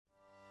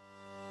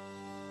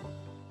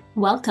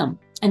Welcome,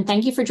 and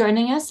thank you for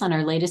joining us on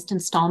our latest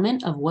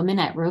installment of Women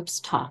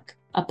RopesTalk,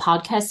 a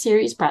podcast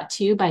series brought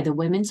to you by the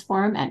Women's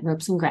Forum at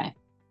Ropes and Gray.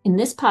 In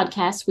this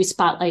podcast, we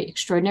spotlight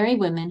extraordinary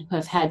women who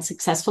have had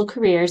successful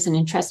careers and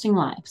interesting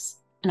lives,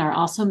 and are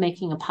also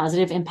making a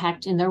positive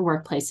impact in their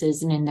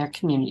workplaces and in their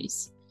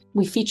communities.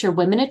 We feature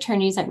women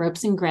attorneys at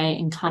Ropes and Gray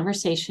in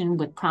conversation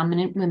with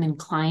prominent women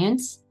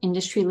clients,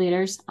 industry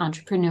leaders,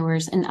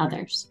 entrepreneurs, and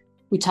others.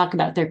 We talk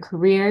about their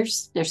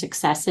careers, their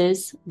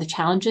successes, the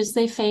challenges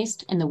they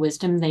faced, and the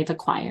wisdom they've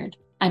acquired.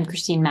 I'm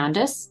Christine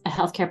Moundas, a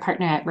healthcare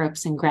partner at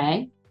Ropes and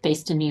Gray,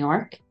 based in New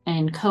York,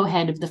 and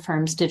co-head of the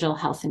firm's digital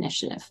health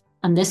initiative.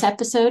 On this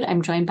episode,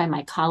 I'm joined by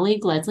my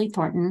colleague, Leslie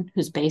Thornton,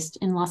 who's based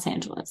in Los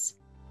Angeles.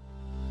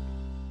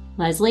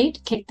 Leslie,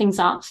 to kick things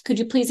off, could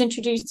you please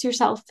introduce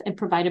yourself and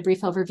provide a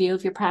brief overview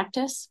of your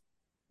practice?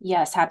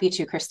 Yes, happy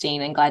to,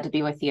 Christine, and glad to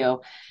be with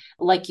you.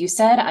 Like you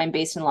said, I'm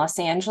based in Los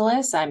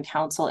Angeles. I'm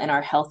counsel in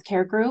our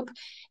healthcare group,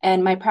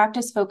 and my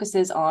practice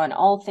focuses on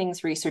all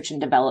things research and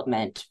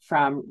development,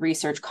 from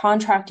research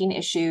contracting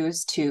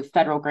issues to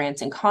federal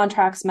grants and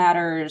contracts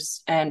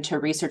matters, and to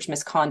research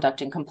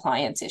misconduct and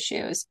compliance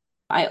issues.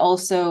 I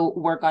also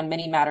work on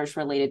many matters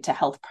related to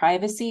health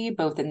privacy,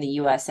 both in the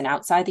US and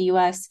outside the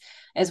US,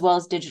 as well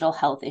as digital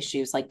health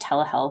issues like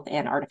telehealth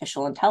and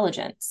artificial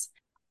intelligence.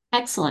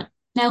 Excellent.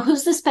 Now,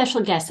 who's the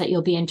special guest that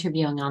you'll be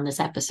interviewing on this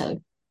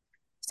episode?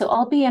 So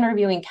I'll be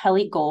interviewing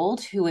Kelly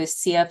Gold, who is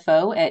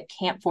CFO at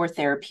CAMP4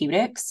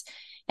 Therapeutics.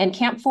 And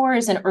CAMP4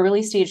 is an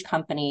early stage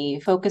company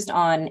focused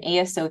on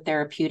ASO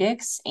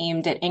therapeutics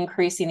aimed at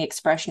increasing the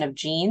expression of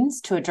genes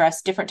to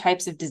address different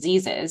types of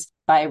diseases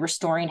by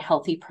restoring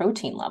healthy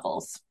protein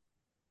levels.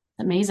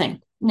 Amazing.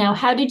 Now,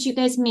 how did you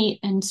guys meet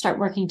and start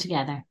working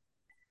together?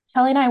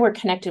 Kelly and I were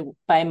connected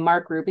by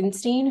Mark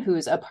Rubenstein,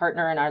 who's a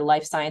partner in our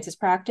life sciences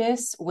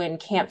practice, when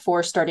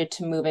CAMP4 started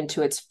to move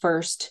into its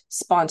first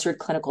sponsored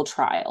clinical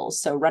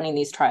trials, so running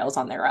these trials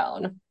on their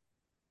own.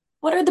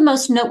 What are the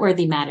most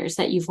noteworthy matters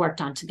that you've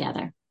worked on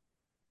together?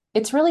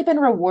 It's really been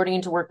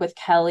rewarding to work with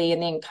Kelly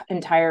and the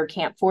entire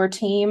CAMP4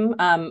 team.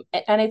 And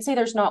I'd say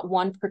there's not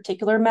one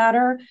particular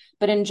matter,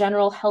 but in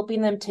general, helping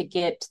them to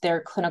get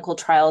their clinical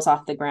trials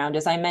off the ground,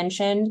 as I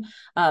mentioned,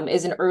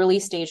 is an early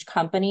stage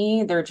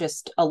company. There are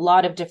just a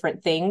lot of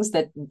different things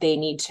that they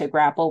need to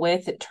grapple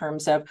with in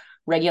terms of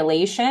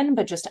regulation,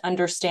 but just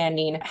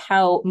understanding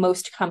how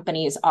most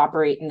companies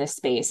operate in this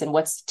space and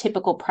what's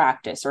typical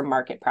practice or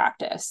market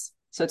practice.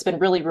 So it's been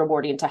really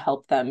rewarding to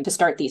help them to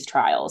start these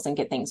trials and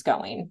get things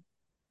going.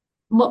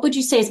 What would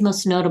you say is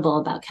most notable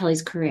about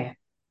Kelly's career?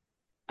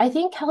 I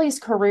think Kelly's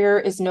career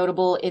is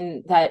notable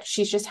in that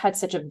she's just had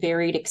such a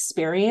varied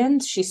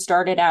experience. She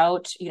started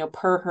out,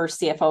 per her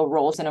CFO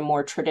roles in a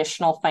more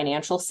traditional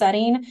financial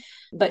setting,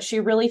 but she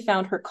really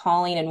found her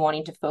calling and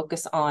wanting to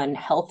focus on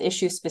health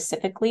issues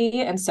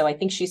specifically. And so I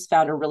think she's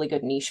found a really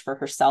good niche for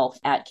herself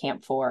at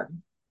CAMP4.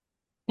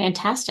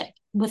 Fantastic.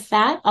 With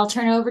that, I'll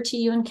turn it over to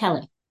you and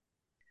Kelly.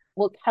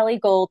 Well, Kelly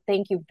Gold,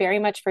 thank you very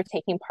much for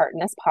taking part in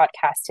this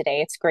podcast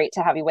today. It's great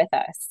to have you with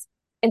us.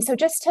 And so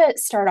just to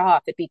start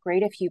off, it'd be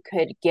great if you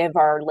could give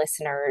our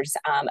listeners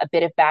a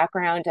bit of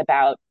background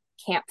about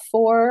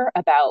CAMP4,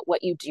 about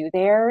what you do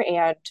there,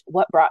 and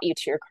what brought you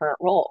to your current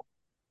role.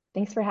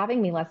 Thanks for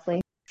having me,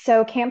 Leslie.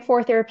 So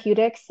CAMP4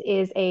 Therapeutics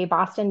is a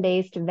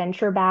Boston-based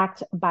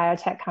venture-backed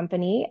biotech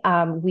company.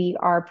 We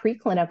are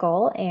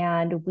preclinical,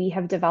 and we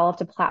have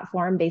developed a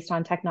platform based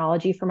on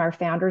technology from our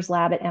founders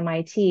lab at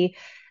MIT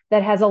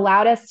that has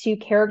allowed us to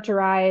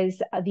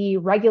characterize the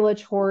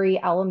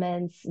regulatory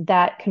elements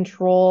that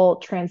control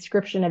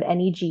transcription of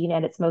any gene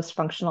at its most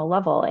functional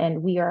level.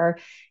 And we are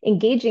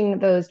engaging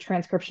those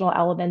transcriptional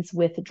elements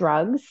with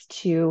drugs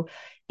to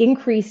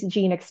increase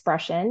gene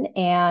expression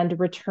and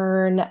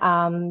return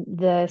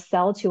the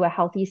cell to a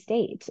healthy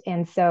state.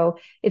 And so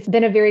it's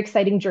been a very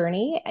exciting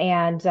journey.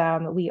 And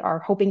we are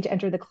hoping to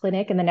enter the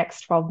clinic in the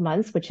next 12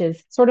 months, which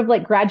is sort of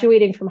like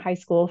graduating from high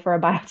school for a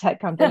biotech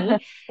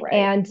company. Right.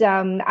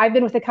 And I've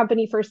been with the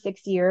company for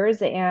 6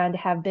 years and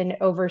have been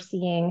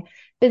overseeing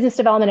business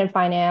development and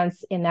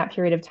finance in that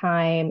period of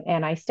time.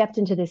 And I stepped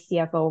into the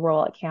CFO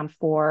role at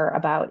CAMP4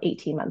 about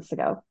 18 months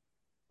ago.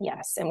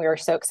 Yes, and we were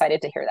so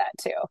excited to hear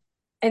that too.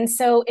 And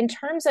so in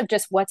terms of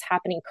just what's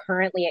happening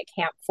currently at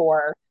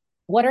CAMP4,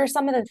 what are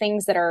some of the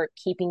things that are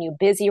keeping you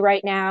busy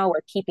right now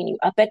or keeping you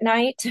up at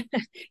night?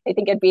 I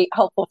think it'd be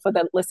helpful for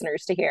the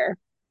listeners to hear.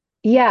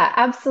 Yeah,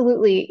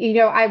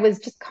 absolutely. I was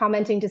just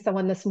commenting to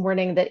someone this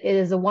morning that it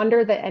is a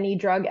wonder that any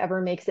drug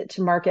ever makes it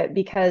to market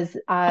because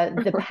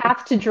the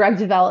path to drug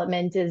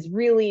development is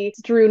really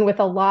strewn with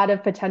a lot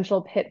of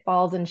potential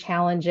pitfalls and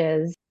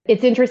challenges.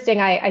 It's interesting.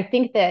 I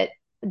think that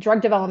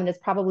drug development is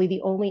probably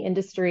the only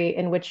industry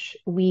in which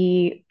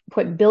we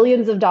put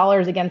billions of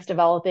dollars against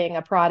developing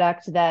a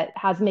product that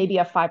has maybe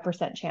a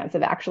 5% chance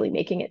of actually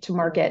making it to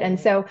market. And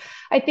so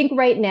I think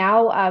right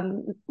now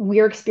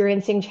we're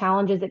experiencing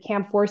challenges at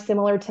CAMP4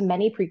 similar to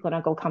many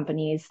preclinical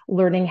companies,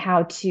 learning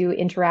how to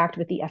interact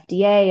with the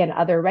FDA and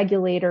other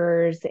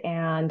regulators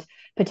and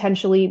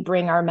potentially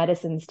bring our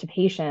medicines to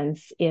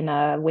patients in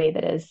a way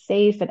that is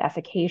safe and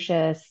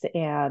efficacious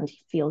and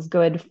feels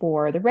good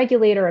for the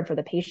regulator and for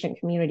the patient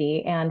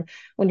community. And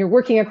when you're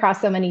working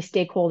across so many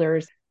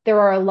stakeholders, there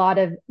are a lot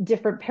of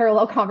different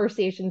parallel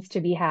conversations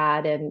to be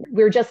had. And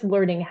we're just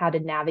learning how to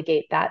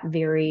navigate that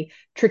very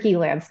tricky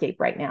landscape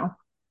right now.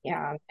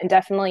 Yeah, and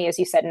definitely, as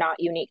you said, not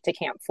unique to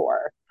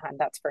CAMP4,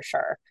 that's for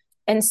sure.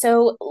 And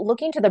so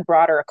looking to the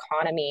broader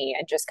economy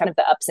and just kind of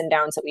the ups and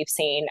downs that we've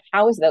seen,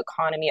 how is the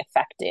economy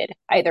affected?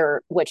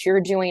 Either what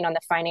you're doing on the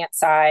finance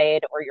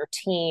side or your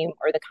team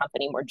or the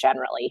company more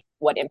generally?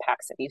 What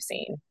impacts have you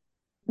seen?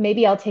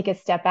 Maybe I'll take a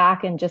step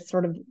back and just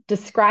sort of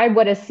describe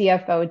what a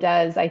CFO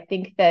does. I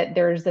think that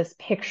there's this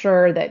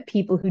picture that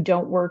people who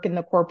don't work in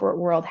the corporate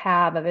world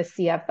have of a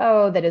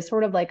CFO that is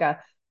sort of like a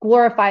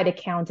glorified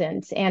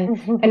accountant.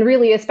 And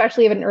really,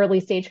 especially of an early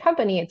stage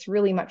company, it's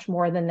really much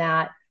more than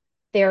that.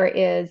 There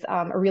is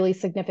a really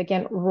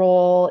significant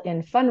role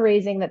in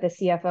fundraising that the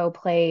CFO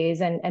plays.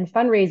 And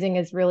fundraising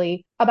is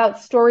really about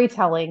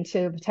storytelling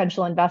to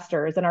potential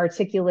investors and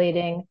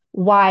articulating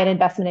why an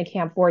investment in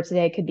CAMP4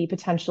 today could be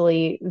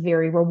potentially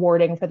very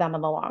rewarding for them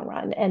in the long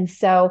run. And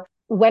so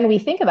when we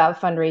think about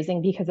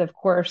fundraising, because of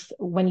course,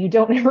 when you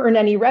don't earn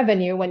any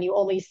revenue, when you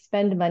only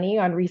spend money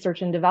on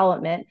research and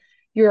development,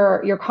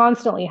 you're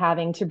constantly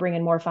having to bring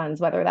in more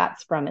funds, whether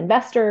that's from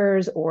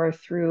investors or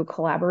through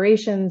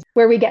collaborations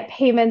where we get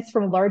payments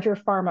from larger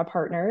pharma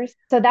partners.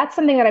 So that's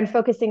something that I'm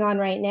focusing on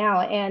right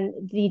now. And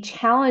the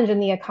challenge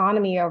in the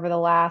economy over the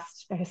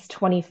last, I guess,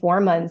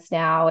 24 months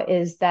now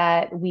is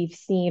that we've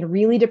seen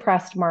really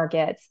depressed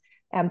markets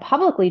and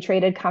publicly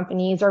traded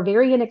companies are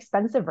very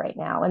inexpensive right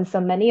now. And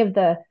so many of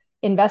the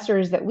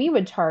investors that we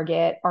would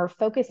target are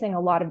focusing a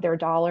lot of their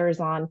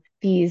dollars on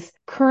these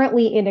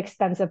currently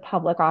inexpensive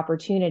public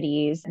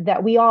opportunities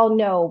that we all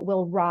know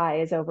will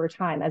rise over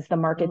time as the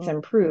markets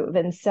improve.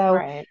 And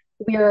so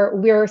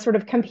we're sort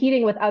of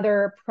competing with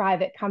other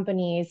private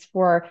companies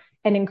for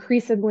an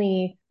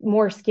increasingly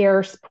more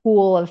scarce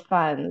pool of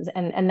funds.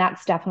 And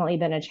that's definitely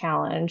been a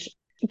challenge.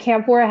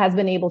 CAMP4 has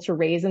been able to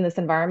raise in this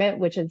environment,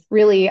 which is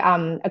really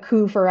a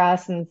coup for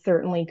us, and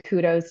certainly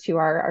kudos to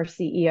our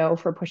CEO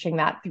for pushing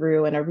that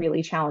through in a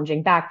really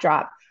challenging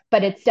backdrop.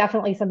 But it's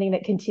definitely something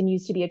that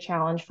continues to be a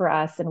challenge for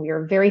us, and we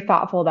are very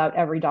thoughtful about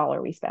every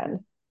dollar we spend.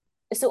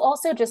 So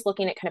also just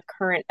looking at kind of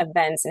current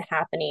events and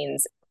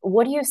happenings,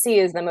 what do you see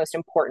as the most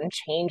important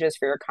changes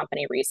for your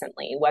company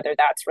recently, whether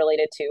that's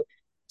related to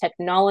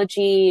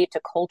technology,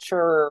 to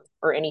culture,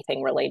 or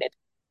anything related?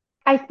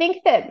 I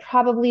think that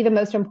probably the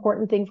most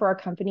important thing for our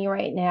company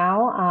right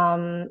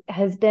now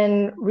has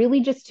been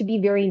really just to be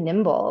very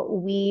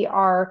nimble. We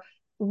are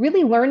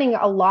really learning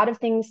a lot of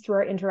things through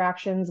our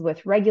interactions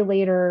with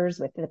regulators,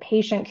 with the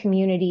patient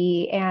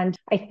community. And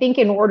I think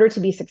in order to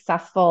be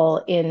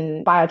successful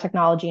in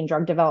biotechnology and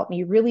drug development,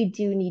 you really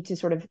do need to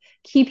sort of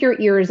keep your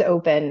ears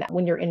open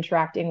when you're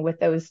interacting with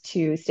those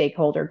two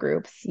stakeholder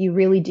groups. You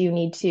really do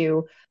need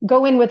to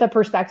go in with a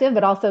perspective,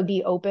 but also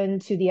be open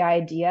to the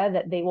idea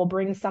that they will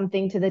bring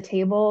something to the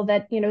table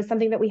that,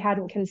 something that we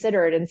hadn't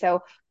considered. And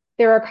so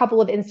there are a couple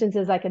of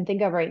instances I can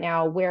think of right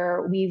now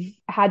where we've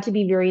had to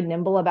be very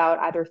nimble about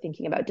either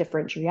thinking about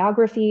different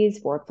geographies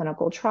for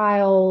clinical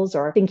trials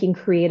or thinking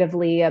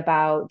creatively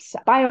about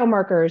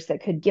biomarkers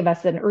that could give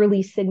us an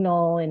early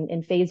signal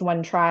in phase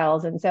 1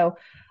 trials. And so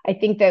I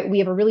think that we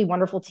have a really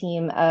wonderful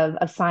team of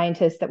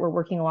scientists that we're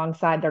working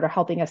alongside that are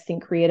helping us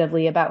think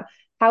creatively about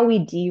how we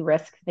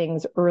de-risk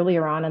things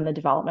earlier on in the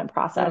development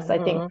process. I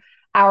think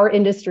our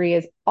industry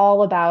is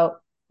all about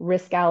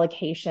risk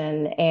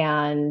allocation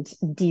and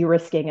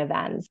de-risking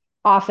events.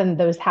 Often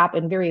those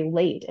happen very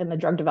late in the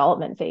drug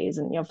development phase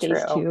and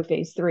phase 2,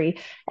 phase 3.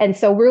 And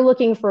so we're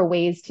looking for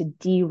ways to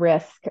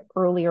de-risk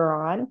earlier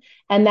on.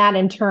 And that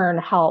in turn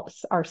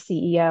helps our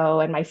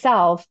CEO and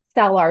myself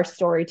sell our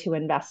story to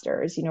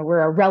investors. We're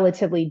a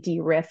relatively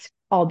de-risked,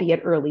 albeit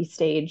early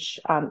stage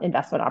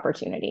investment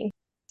opportunity.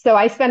 So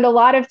I spend a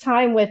lot of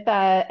time with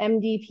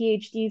MD,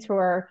 PhDs who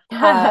are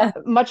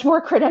much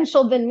more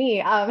credentialed than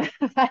me.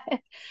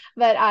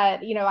 But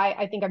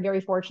I think I'm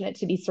very fortunate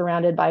to be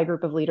surrounded by a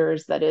group of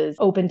leaders that is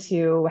open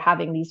to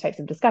having these types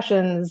of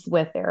discussions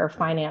with their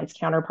finance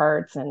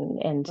counterparts. And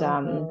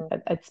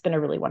it's been a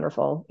really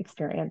wonderful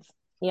experience.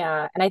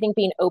 Yeah. And I think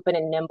being open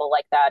and nimble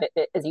like that,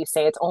 as you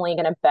say, it's only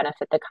going to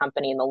benefit the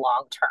company in the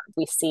long term.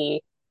 We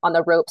see on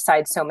the rope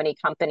side so many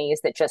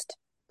companies that just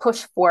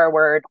push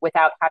forward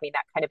without having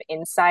that kind of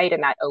insight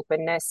and that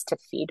openness to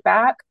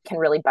feedback can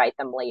really bite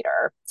them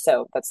later.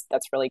 So that's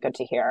really good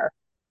to hear.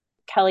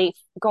 Kelly,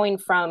 going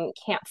from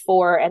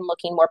CAMP4 and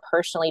looking more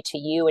personally to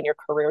you and your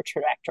career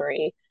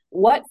trajectory,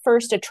 what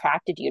first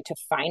attracted you to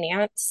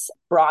finance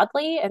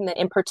broadly and then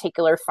in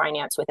particular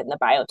finance within the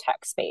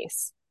biotech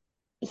space?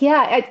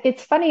 Yeah,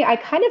 it's funny. I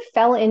kind of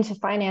fell into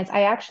finance.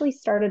 I actually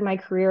started my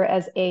career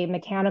as a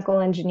mechanical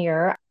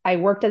engineer. I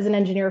worked as an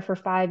engineer for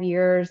 5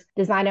 years,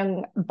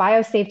 designing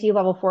biosafety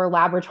level 4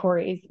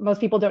 laboratories. Most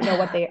people don't know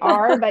what they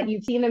are, but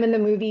you've seen them in the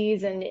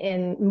movies and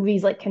in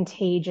movies like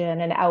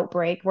Contagion and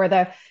Outbreak, where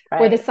the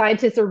Right.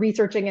 scientists are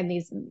researching in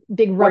these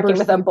big rubber Working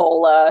with suits.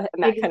 Ebola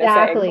and that kind of thing.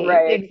 Exactly,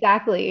 Right.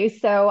 exactly.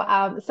 So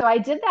I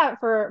did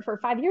that for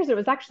 5 years. It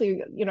was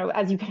actually,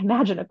 as you can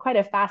imagine, quite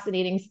a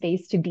fascinating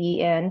space to be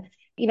in.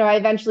 I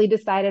eventually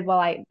decided, well,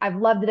 I've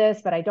loved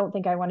this, but I don't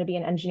think I want to be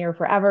an engineer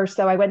forever.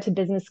 So I went to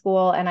business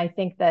school, and I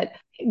think that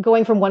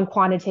going from one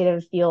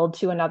quantitative field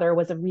to another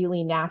was a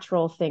really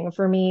natural thing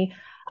for me.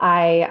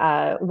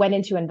 I went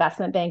into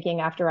investment banking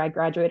after I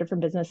graduated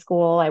from business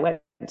school. I went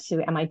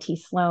to MIT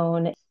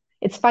Sloan.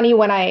 It's funny,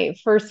 when I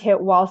first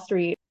hit Wall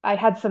Street, I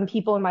had some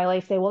people in my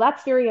life say, well,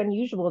 that's very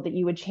unusual that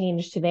you would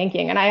change to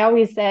banking. And I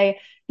always say,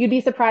 you'd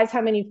be surprised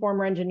how many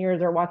former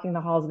engineers are walking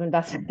the halls of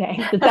investment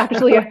banks. It's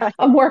actually a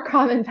Right. more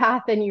common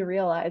path than you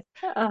realize.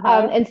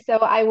 Uh-huh. And so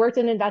I worked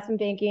in investment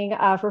banking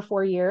for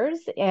 4 years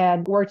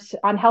and worked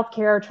on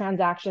healthcare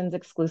transactions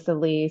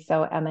exclusively.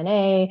 So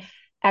M&A,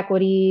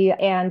 equity,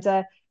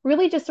 and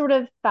really just sort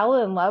of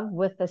fell in love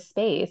with the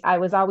space. I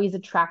was always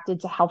attracted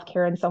to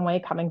healthcare in some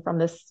way, coming from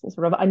this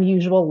sort of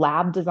unusual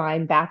lab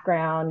design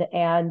background,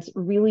 and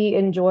really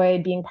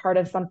enjoyed being part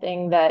of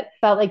something that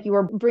felt like you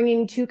were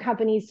bringing two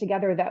companies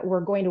together that were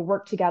going to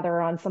work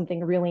together on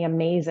something really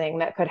amazing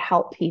that could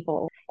help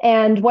people.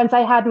 And once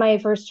I had my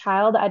first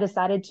child, I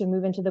decided to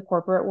move into the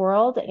corporate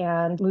world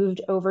and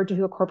moved over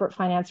to a corporate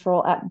finance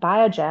role at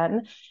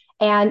Biogen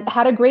and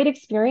had a great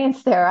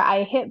experience there.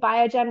 I hit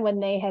Biogen when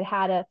they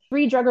had a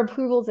 3 drug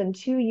approvals in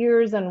 2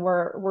 years and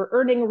were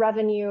earning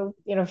revenue,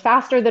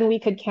 faster than we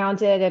could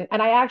count it.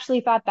 And I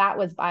actually thought that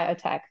was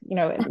biotech,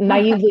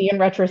 naively in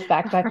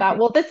retrospect. I thought, Right.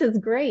 well, this is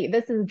great.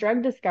 This is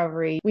drug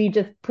discovery. We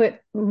just put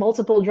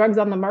multiple drugs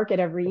on the market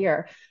every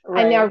year.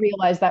 I now Right.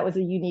 realize that was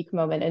a unique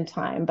moment in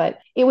time, but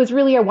it was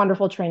really a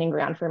wonderful training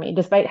ground for me.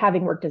 Despite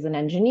having worked as an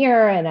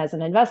engineer and as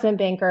an investment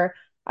banker,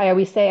 I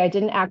always say I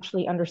didn't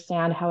actually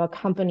understand how a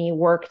company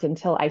worked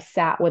until I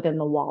sat within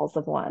the walls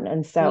of one.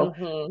 And so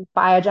Hmm.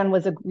 Biogen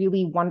was a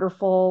really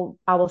wonderful,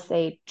 I will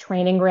say,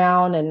 training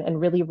ground, and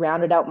really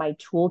rounded out my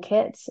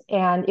toolkit.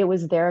 And it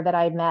was there that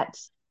I met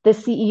the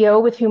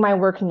CEO with whom I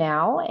work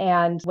now.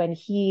 And when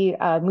he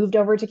moved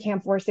over to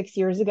CAMP4 6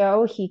 years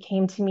ago, he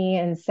came to me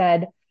and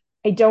said,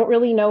 I don't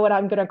really know what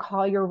I'm going to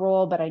call your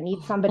role, but I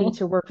need somebody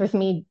to work with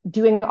me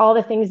doing all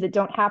the things that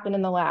don't happen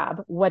in the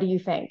lab. What do you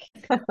think?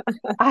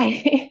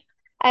 I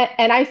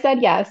and I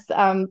said yes,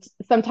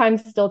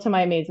 sometimes still to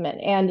my amazement.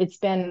 And it's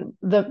been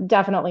the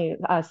definitely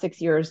 6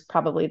 years,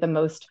 probably the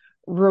most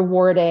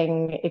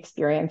rewarding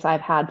experience I've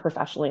had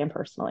professionally and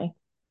personally.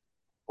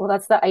 Well,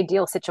 that's the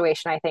ideal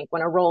situation, I think,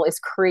 when a role is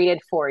created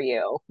for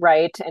you,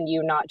 right? And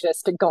you not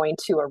just going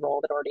to a role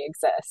that already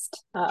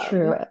exists.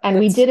 True. And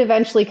we That's did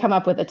eventually come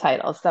up with a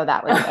title, so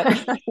that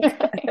was good.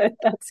 good.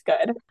 That's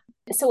good.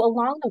 So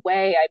along the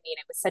way, I mean,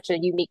 it was such a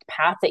unique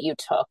path that you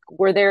took.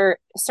 Were there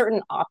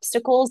certain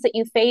obstacles that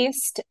you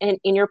faced in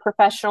your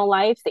professional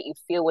life that you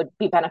feel would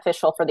be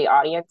beneficial for the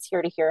audience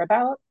here to hear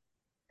about?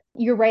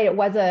 You're right. It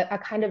was a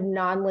kind of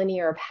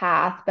nonlinear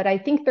path, but I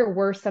think there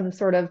were some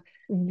sort of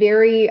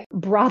very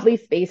broadly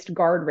spaced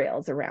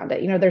guardrails around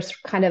it. There's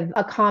kind of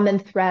a common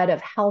thread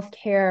of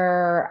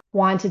healthcare,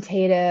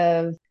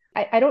 quantitative.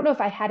 I don't know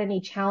if I had any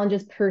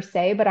challenges per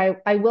se, but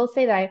I will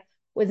say that I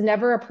was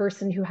never a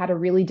person who had a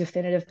really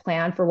definitive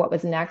plan for what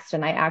was next.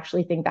 And I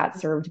actually think that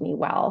served me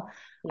well.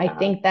 I Yeah.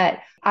 think that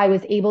I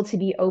was able to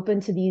be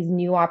open to these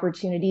new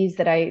opportunities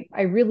that I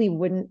really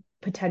wouldn't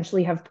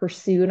potentially have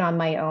pursued on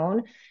my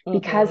own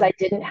because Hmm. I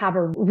didn't have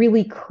a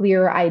really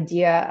clear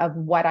idea of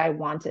what I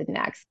wanted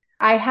next.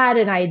 I had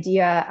an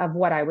idea of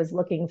what I was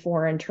looking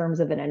for in terms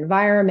of an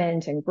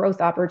environment and growth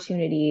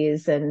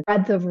opportunities and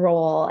breadth of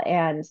role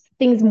and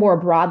things more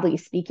broadly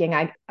speaking.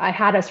 I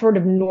had a sort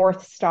of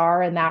North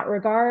Star in that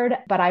regard,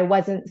 but I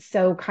wasn't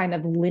so kind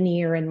of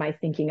linear in my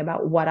thinking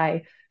about what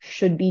I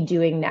should be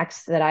doing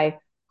next that I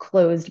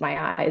closed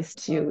my eyes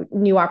to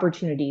new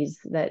opportunities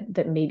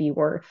that maybe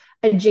were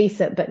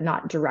adjacent but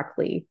not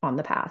directly on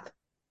the path.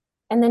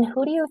 And then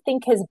who do you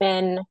think has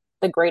been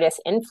the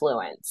greatest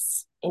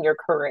influence in your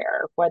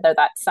career, whether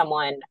that's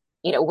someone,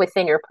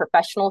 within your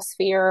professional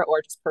sphere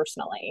or just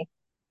personally?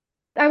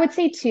 I would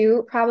say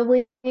two,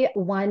 probably.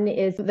 One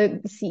is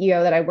the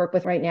CEO that I work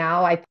with right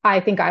now. I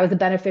think I was a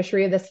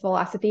beneficiary of this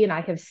philosophy, and I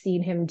have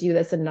seen him do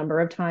this a number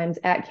of times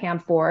at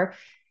CAMP4.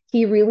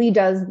 He really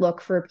does look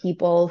for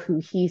people who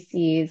he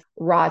sees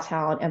raw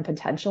talent and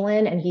potential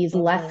in, and he's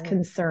less Hmm.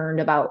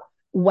 concerned about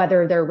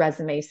whether their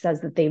resume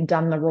says that they've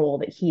done the role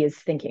that he is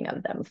thinking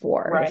of them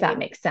for, if that Right.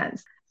 makes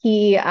sense.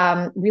 He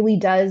really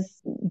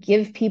does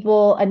give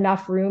people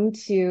enough room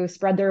to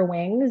spread their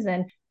wings,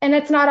 and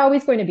it's not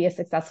always going to be a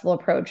successful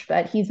approach,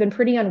 but he's been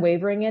pretty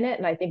unwavering in it.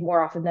 And I think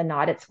more often than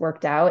not, it's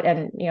worked out.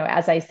 And,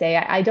 as I say,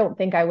 I don't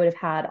think I would have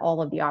had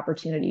all of the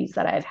opportunities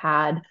that I've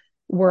had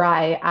were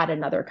I at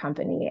another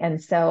company.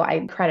 And so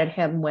I credit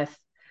him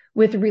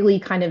with really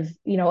kind of,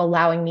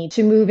 allowing me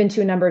to move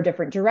into a number of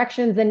different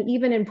directions, and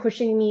even in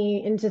pushing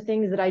me into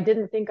things that I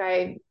didn't think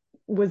I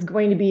was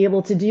going to be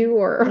able to do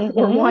or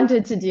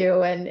wanted to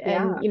do.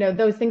 And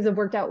those things have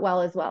worked out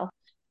well as well.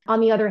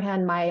 On the other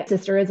hand, my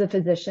sister is a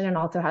physician and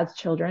also has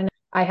children.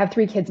 I have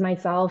 3 kids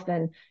myself,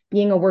 and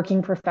being a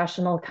working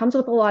professional comes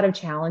with a lot of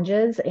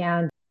challenges.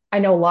 And I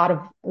know a lot of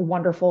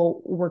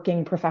wonderful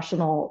working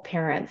professional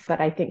parents,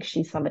 but I think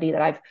she's somebody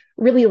that I've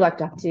really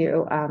looked up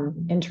to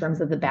in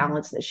terms of the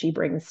balance that she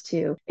brings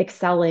to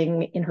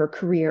excelling in her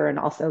career and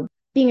also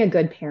being a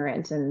good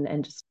parent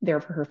and just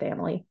there for her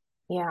family.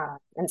 Yeah.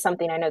 And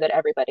something I know that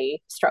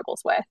everybody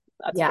struggles with.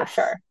 That's Yes.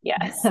 for sure.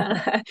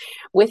 Yes.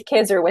 With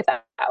kids or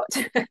without,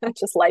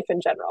 just life in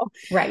general.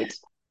 Right.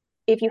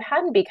 If you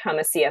hadn't become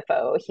a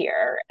CFO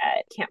here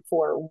at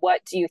CAMP4,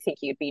 what do you think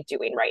you'd be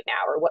doing right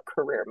now, or what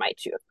career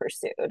might you have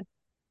pursued?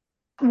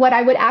 What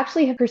I would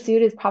actually have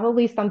pursued is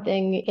probably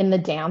something in the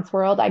dance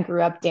world. I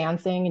grew up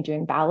dancing and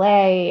doing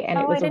ballet, and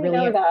it was I didn't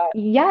know that.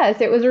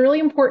 yes, it was a really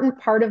important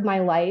part of my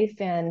life.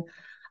 And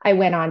I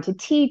went on to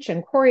teach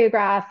and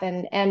choreograph,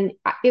 and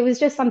it was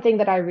just something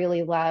that I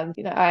really loved.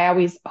 I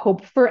always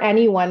hope for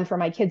anyone, for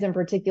my kids in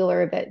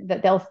particular,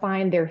 that they'll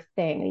find their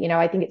thing.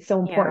 I think it's so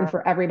important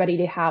for everybody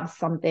to have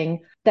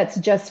something that's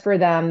just for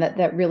them,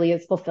 that really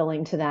is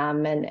fulfilling to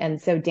them.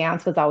 And so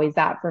dance was always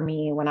that for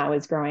me when I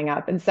was growing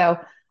up. And so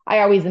I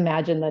always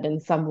imagined that in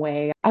some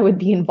way I would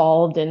be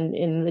involved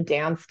in the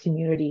dance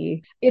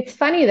community. It's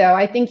funny though,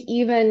 I think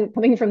even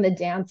coming from the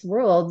dance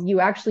world, you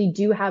actually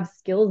do have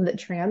skills that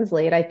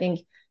translate. I think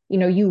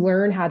you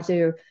learn how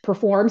to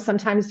perform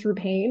sometimes through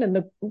pain in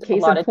the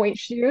case of point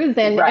shoes.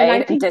 And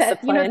I think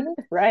discipline,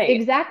 that,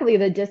 exactly,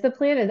 the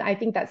discipline. And I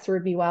think that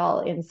served me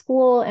well in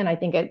school. And I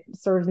think it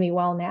serves me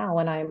well now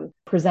when I'm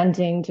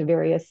presenting to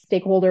various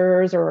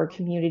stakeholders or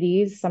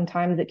communities.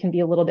 Sometimes it can be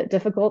a little bit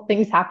difficult.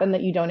 Things happen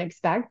that you don't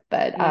expect.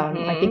 But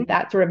I think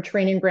that sort of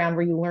training ground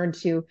where you learn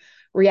to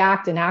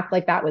react and act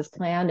like that was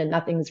planned and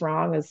nothing's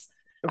wrong is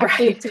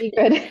actually pretty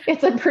good.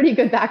 It's a pretty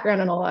good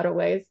background in a lot of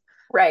ways.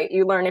 Right.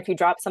 You learn if you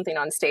drop something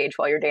on stage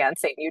while you're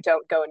dancing, you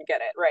don't go and get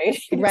it, right?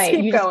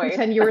 You just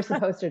pretend you were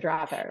supposed to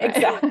drop it,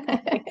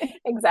 right?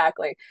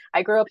 Exactly.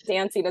 I grew up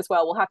dancing as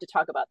well. We'll have to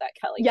talk about that,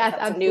 Kelly. Yes,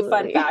 that's absolutely. a new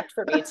fun fact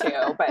for me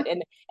too. But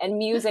and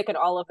music and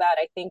all of that,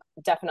 I think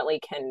definitely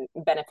can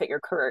benefit your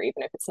career,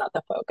 even if it's not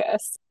the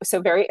focus.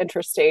 So very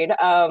interesting.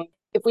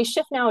 If we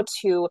shift now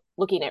to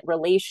looking at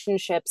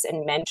relationships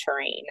and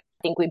mentoring,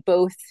 I think we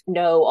both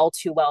know all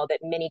too well that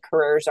many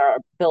careers are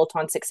built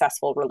on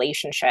successful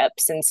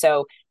relationships. And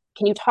so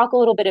can you talk a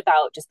little bit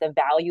about just the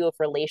value of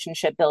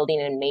relationship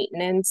building and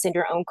maintenance in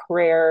your own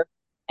career,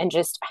 and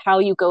just how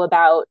you go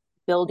about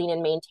building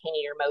and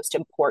maintaining your most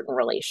important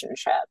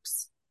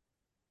relationships?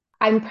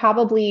 I'm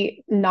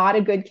probably not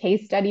a good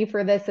case study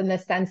for this in the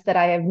sense that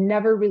I have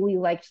never really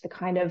liked the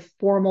kind of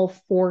formal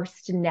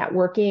forced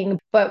networking,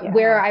 but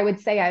where I would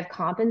say I've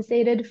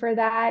compensated for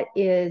that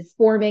is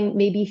forming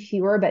maybe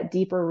fewer but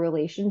deeper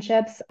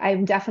relationships.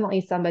 I'm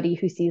definitely somebody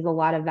who sees a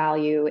lot of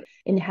value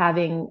in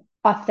having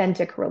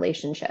authentic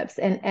relationships.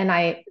 And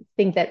I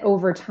think that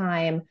over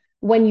time,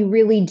 when you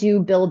really do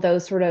build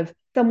those sort of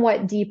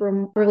somewhat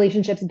deeper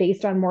relationships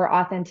based on more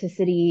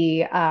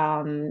authenticity,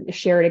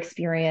 shared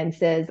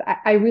experiences,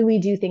 I really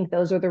do think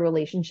those are the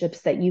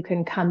relationships that you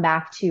can come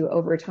back to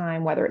over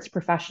time, whether it's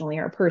professionally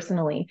or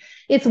personally.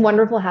 It's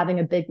wonderful having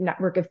a big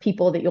network of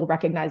people that you'll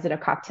recognize at a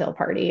cocktail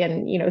party.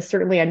 And,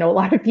 certainly I know a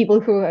lot of people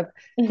who have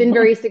been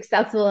very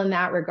successful in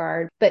that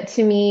regard. But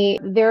to me,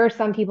 there are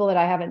some people that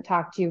I haven't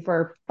talked to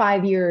for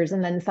 5 years,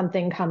 and then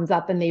something comes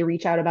up and they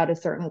reach out about a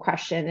certain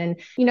question. And,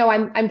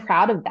 I'm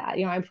proud of that.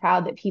 I'm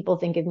proud that people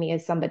think of me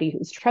as somebody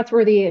who's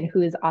trustworthy and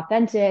who is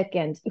authentic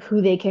and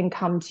who they can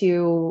come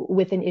to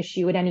with an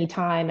issue at any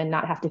time and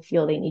not have to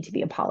feel they need to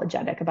be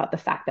apologetic about the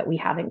fact that we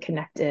haven't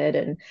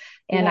connected.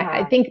 And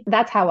I think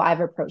that's how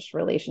I've approached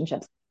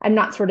relationships. I'm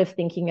not sort of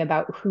thinking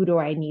about who do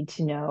I need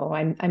to know.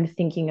 I'm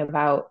thinking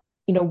about,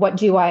 what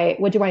do I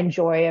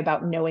enjoy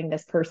about knowing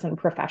this person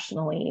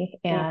professionally?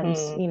 And,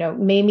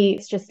 maybe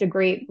it's just a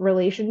great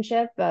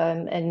relationship,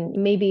 and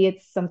maybe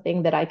it's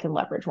something that I can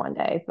leverage one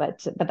day,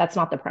 but that's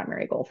not the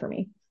primary goal for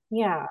me.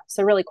 Yeah.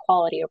 So really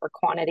quality over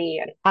quantity.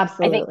 And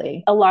absolutely. I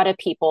think a lot of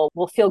people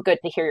will feel good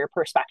to hear your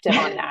perspective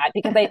on that,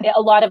 because a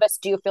lot of us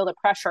do feel the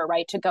pressure,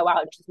 right, to go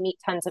out and just meet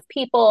tons of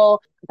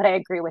people. But I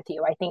agree with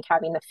you. I think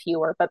having the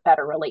fewer but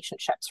better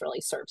relationships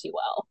really serves you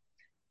well.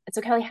 And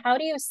so, Kelly, how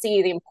do you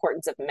see the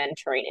importance of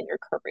mentoring in your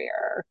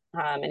career?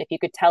 And if you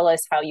could tell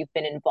us how you've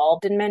been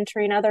involved in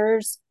mentoring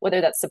others, whether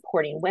that's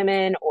supporting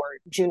women or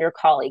junior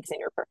colleagues in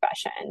your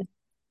profession.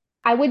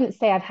 I wouldn't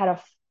say I've had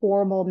a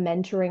formal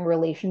mentoring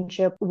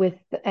relationship with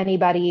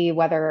anybody,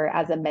 whether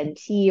as a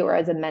mentee or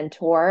as a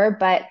mentor,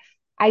 but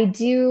I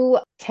do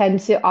tend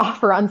to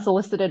offer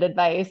unsolicited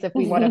advice. If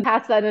we want to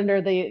pass that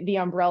under the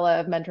umbrella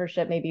of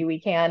mentorship, maybe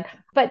we can.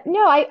 But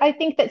no, I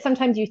think that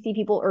sometimes you see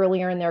people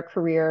earlier in their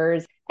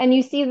careers And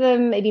you see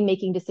them maybe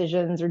making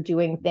decisions or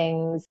doing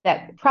things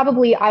that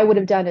probably I would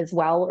have done as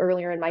well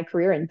earlier in my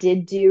career and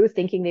did do,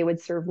 thinking they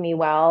would serve me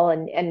well.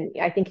 And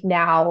I think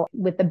now,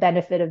 with the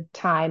benefit of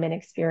time and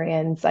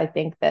experience, I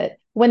think that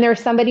when there's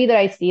somebody that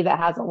I see that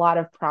has a lot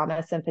of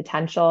promise and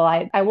potential,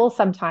 I will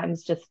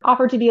sometimes just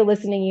offer to be a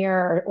listening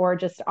ear, or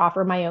just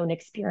offer my own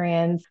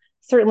experience.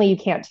 Certainly you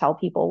can't tell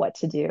people what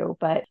to do,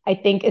 but I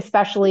think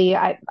especially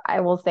I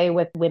will say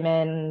with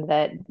women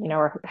that,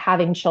 are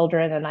having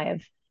children, and I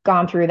have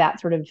gone through that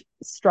sort of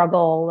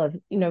struggle of,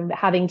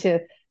 having to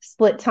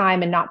split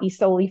time and not be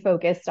solely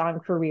focused on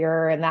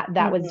career. And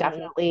that was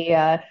definitely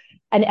an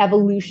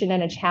evolution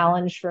and a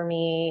challenge for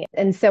me.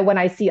 And so when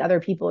I see other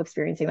people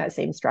experiencing that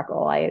same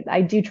struggle,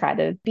 I do try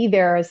to be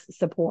there as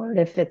support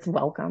if it's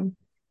welcome.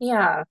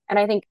 Yeah. And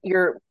I think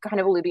you're kind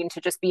of alluding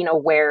to just being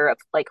aware of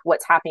like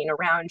what's happening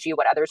around you,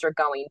 what others are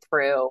going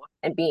through,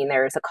 and being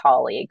there as a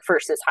colleague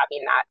versus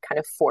having that kind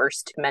of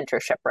forced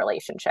mentorship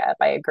relationship.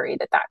 I agree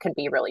that that can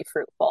be really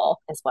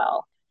fruitful as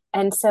well.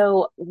 And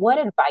so,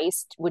 what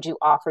advice would you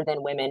offer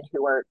then women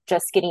who are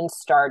just getting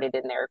started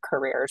in their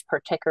careers,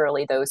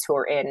 particularly those who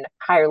are in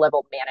higher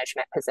level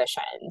management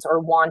positions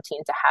or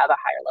wanting to have a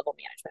higher level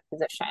management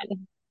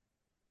position?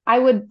 I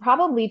would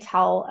probably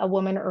tell a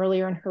woman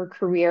earlier in her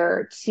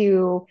career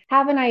to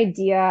have an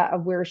idea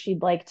of where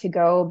she'd like to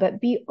go,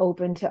 but be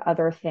open to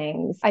other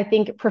things. I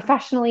think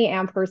professionally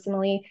and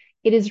personally,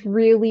 it is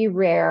really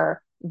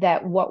rare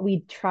that what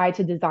we try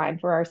to design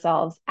for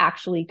ourselves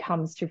actually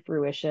comes to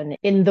fruition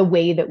in the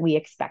way that we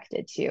expect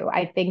it to.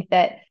 I think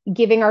that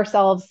giving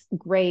ourselves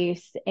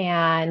grace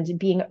and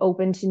being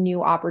open to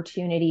new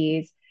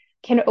opportunities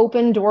can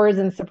open doors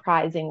in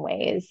surprising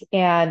ways.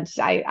 And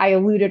I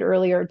alluded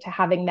earlier to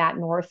having that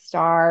North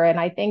Star. And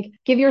I think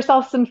give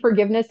yourself some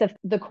forgiveness if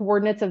the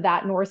coordinates of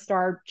that North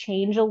Star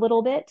change a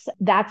little bit.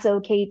 That's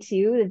okay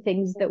too. The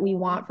things that we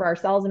want for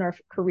ourselves and our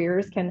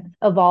careers can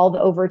evolve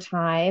over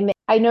time.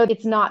 I know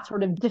it's not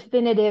sort of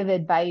definitive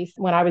advice.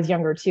 When I was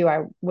younger too,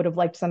 I would have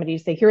liked somebody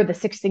to say, here are the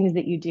 6 things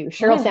that you do.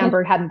 Sheryl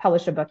Sandberg hadn't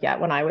published a book yet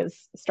when I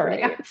was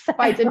starting out. So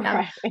I didn't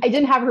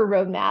have her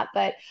roadmap,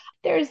 but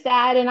there's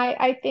that. And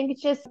I think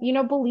just,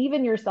 believe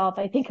in yourself.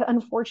 I think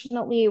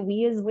unfortunately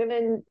we as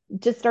women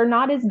just are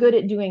not as good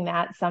at doing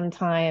that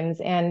sometimes.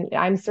 And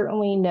I'm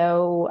certainly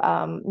no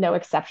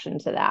exception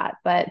to that.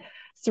 But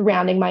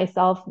surrounding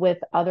myself with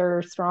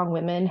other strong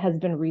women has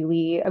been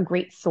really a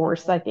great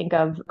source, I think,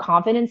 of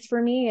confidence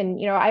for me. And,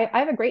 I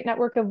have a great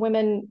network of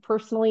women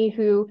personally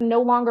who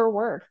no longer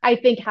work. I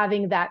think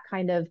having that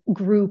kind of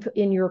group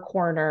in your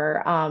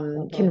corner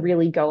can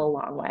really go a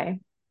long way.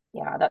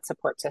 Yeah, that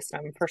support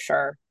system for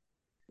sure.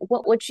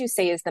 What would you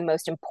say is the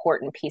most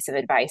important piece of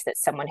advice that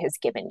someone has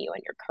given you in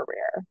your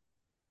career?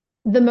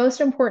 The most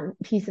important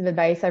piece of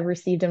advice I've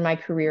received in my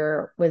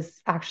career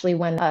was actually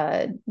when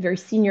a very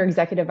senior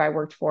executive I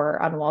worked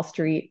for on Wall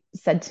Street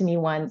said to me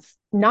once,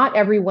 not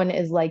everyone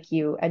is like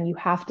you, and you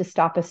have to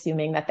stop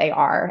assuming that they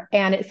are.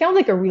 And it sounds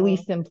like a really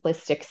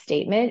simplistic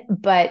statement,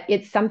 but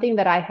it's something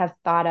that I have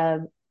thought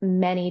of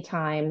many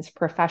times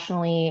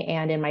professionally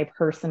and in my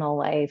personal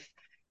life.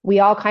 We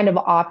all kind of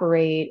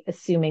operate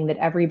assuming that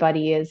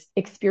everybody is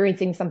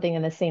experiencing something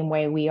in the same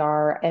way we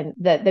are, and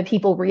that the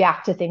people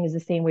react to things the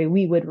same way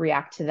we would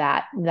react to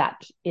that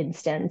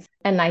instance.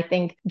 And I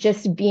think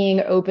just being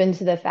open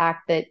to the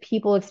fact that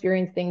people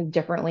experience things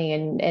differently,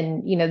 and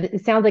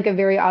it sounds like a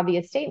very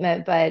obvious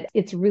statement, but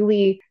it's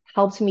really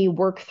helped me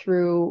work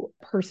through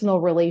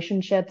personal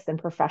relationships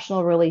and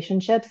professional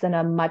relationships in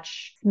a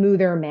much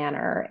smoother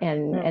manner.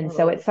 And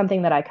so it's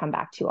something that I come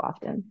back to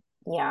often.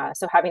 Yeah.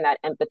 So having that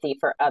empathy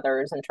for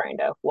others and trying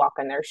to walk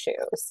in their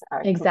shoes.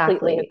 I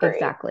completely agree.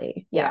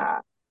 Exactly. Yeah.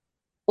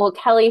 Well,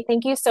 Kelly,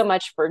 thank you so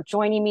much for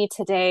joining me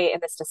today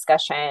in this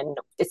discussion.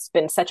 It's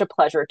been such a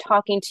pleasure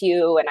talking to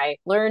you, and I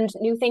learned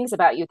new things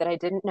about you that I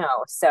didn't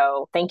know.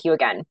 So thank you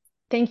again.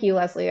 Thank you,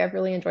 Leslie. I've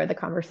really enjoyed the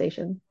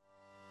conversation.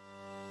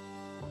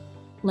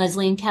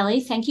 Leslie and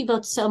Kelly, thank you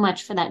both so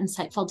much for that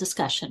insightful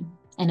discussion.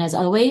 And as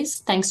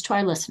always, thanks to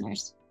our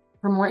listeners.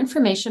 For more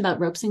information about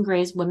Ropes and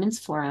Gray's Women's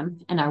Forum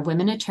and our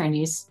women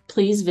attorneys,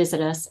 please visit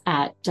us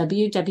at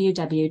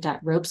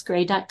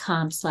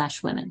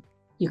www.ropesgray.com/women.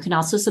 You can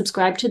also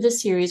subscribe to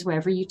this series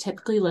wherever you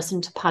typically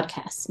listen to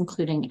podcasts,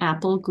 including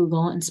Apple,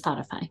 Google, and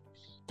Spotify.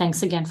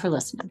 Thanks again for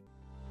listening.